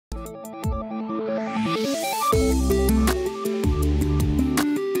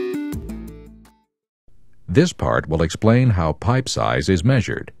This part will explain how pipe size is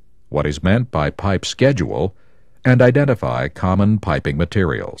measured, what is meant by pipe schedule, and identify common piping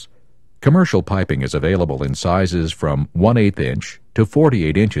materials. Commercial piping is available in sizes from 1/8 inch to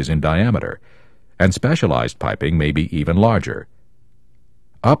 48 inches in diameter, and specialized piping may be even larger.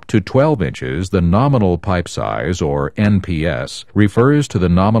 Up to 12 inches, the nominal pipe size, or NPS, refers to the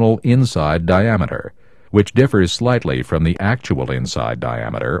nominal inside diameter, which differs slightly from the actual inside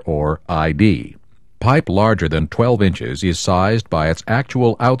diameter, or ID. Pipe larger than 12 inches is sized by its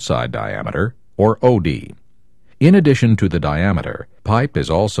actual outside diameter, or OD. In addition to the diameter, pipe is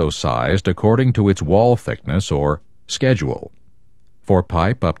also sized according to its wall thickness, or schedule. For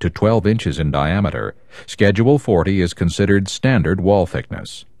pipe up to 12 inches in diameter, Schedule 40 is considered standard wall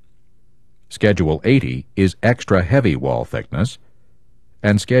thickness. Schedule 80 is extra heavy wall thickness,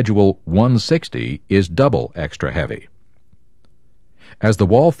 and Schedule 160 is double extra heavy. As the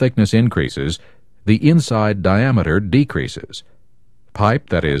wall thickness increases, the inside diameter decreases. Pipe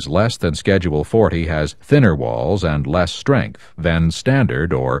that is less than Schedule 40 has thinner walls and less strength than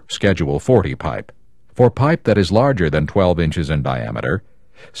standard or Schedule 40 pipe. For pipe that is larger than 12 inches in diameter,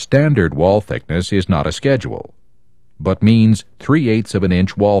 standard wall thickness is not a schedule, but means 3/8 of an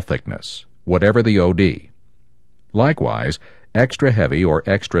inch wall thickness, whatever the OD. Likewise, extra heavy or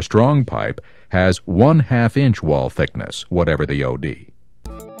extra strong pipe has 1/2 inch wall thickness, whatever the OD.